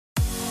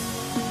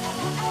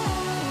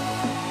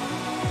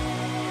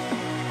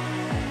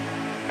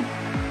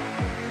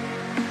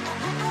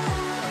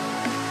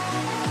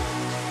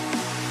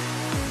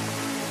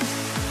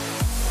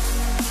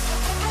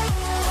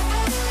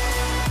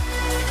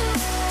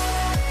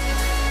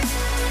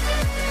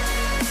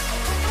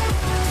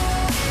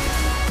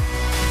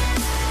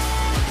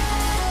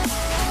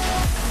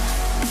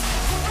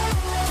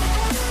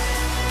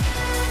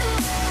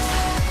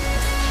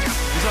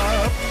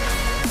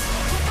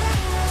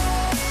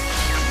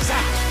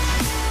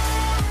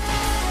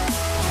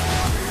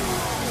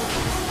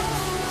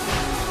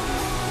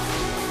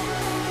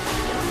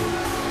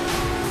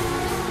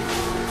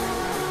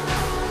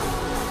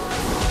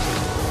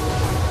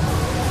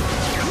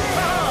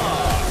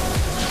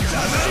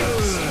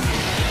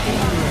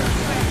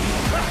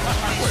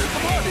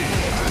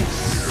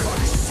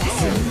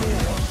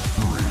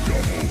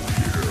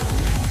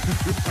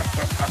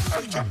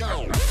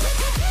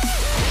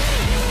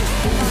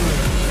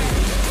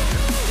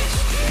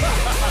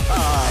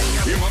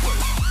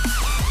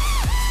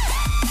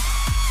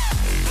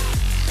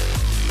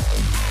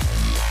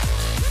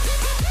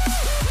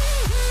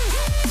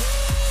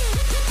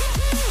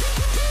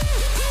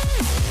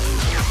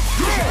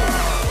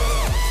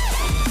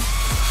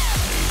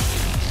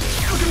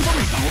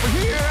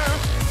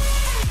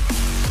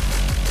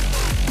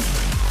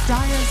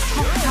Dire's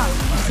top tower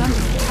is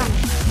under attack.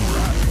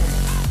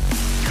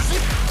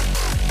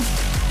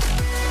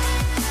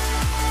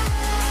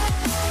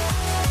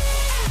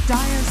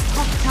 Dire's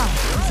top tower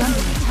is under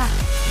attack.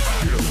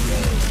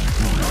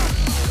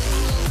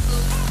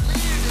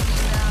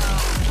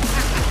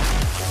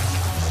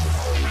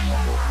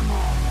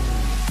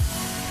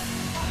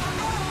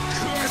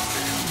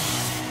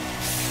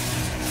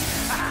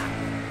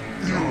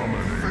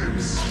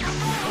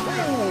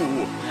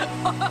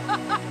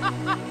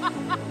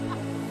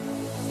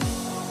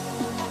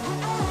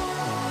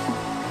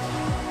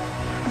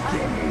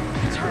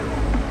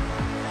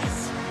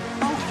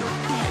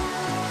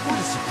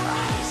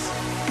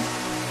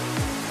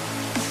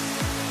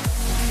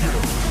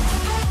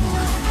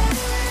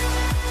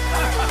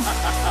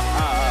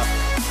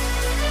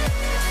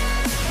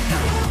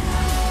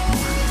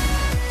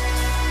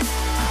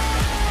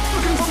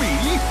 Looking for me?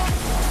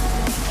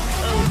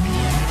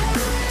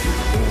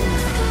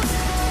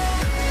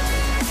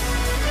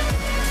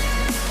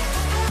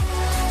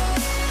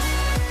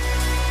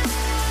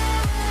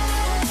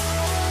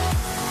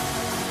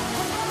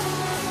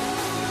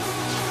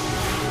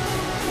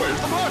 Where's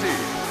the party?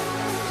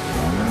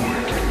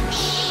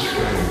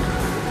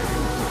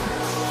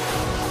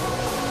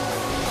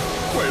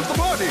 Where's the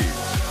party?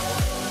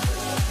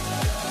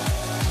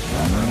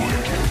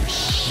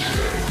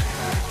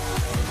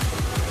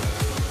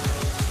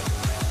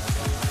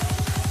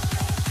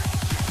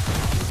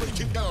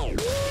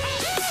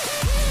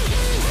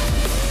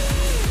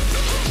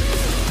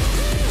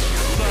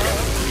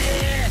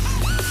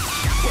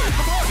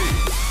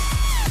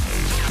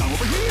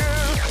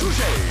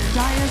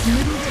 Dire's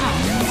middle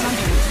tower is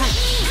under attack.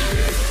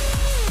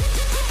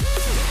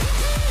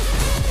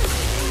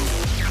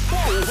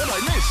 Whoa, what'd I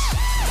miss?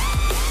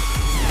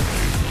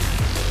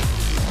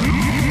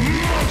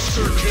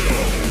 Monster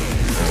kill!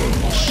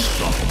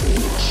 Unstoppable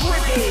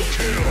triple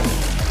kill!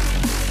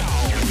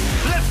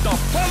 Let the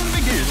fun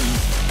begin!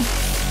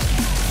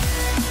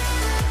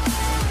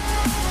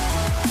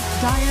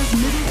 Dire's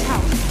middle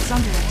tower is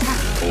under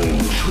attack.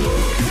 Ultra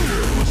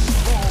kill! The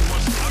storm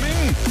was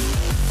coming!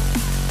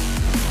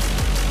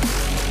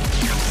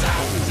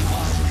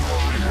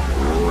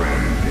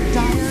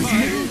 Dire's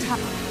middle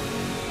tower.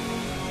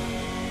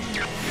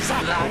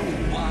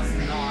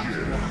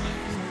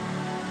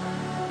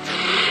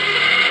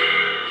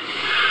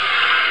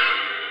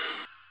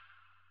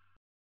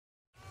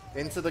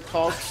 Into the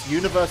cogs.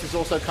 Universe has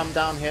also come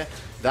down here.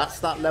 That's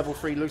that level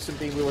 3 Lucent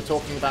Beam we were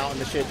talking about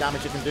and the sheer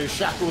damage it can do.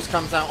 Shackles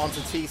comes out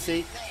onto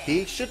TC.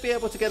 He should be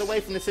able to get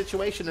away from this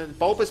situation, and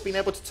Bulba's been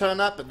able to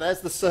turn up, but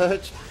there's the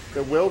surge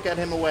that will get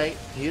him away.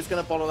 He is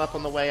going to bottle up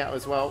on the way out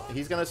as well.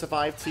 He's going to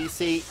survive.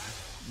 TC,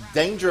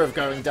 danger of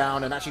going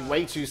down and actually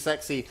way too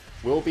sexy,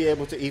 will be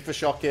able to Ether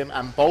Shock him,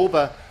 and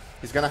Bulba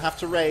is going to have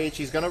to rage.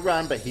 He's going to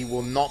run, but he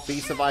will not be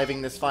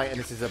surviving this fight, and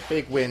this is a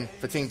big win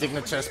for Team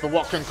Dignitas. But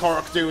what can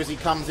Korok do as he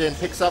comes in,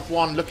 picks up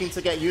one, looking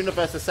to get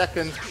Universe a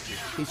second?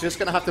 He's just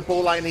going to have to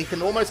ball out, and he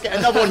can almost get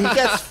another one. He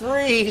gets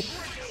 3.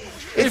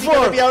 Is he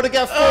going to be able to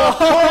get 4?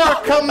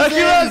 Korok comes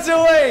in,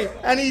 away.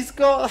 and he's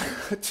got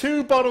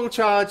 2 bottle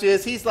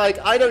charges. He's like,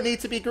 I don't need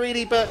to be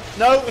greedy, but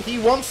no, he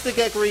wants to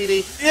get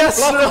greedy.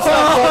 Yes! Korok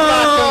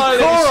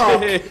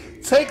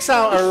takes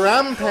out a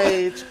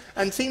Rampage,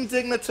 and Team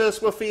Dignitas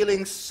were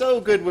feeling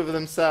so good with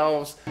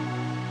themselves.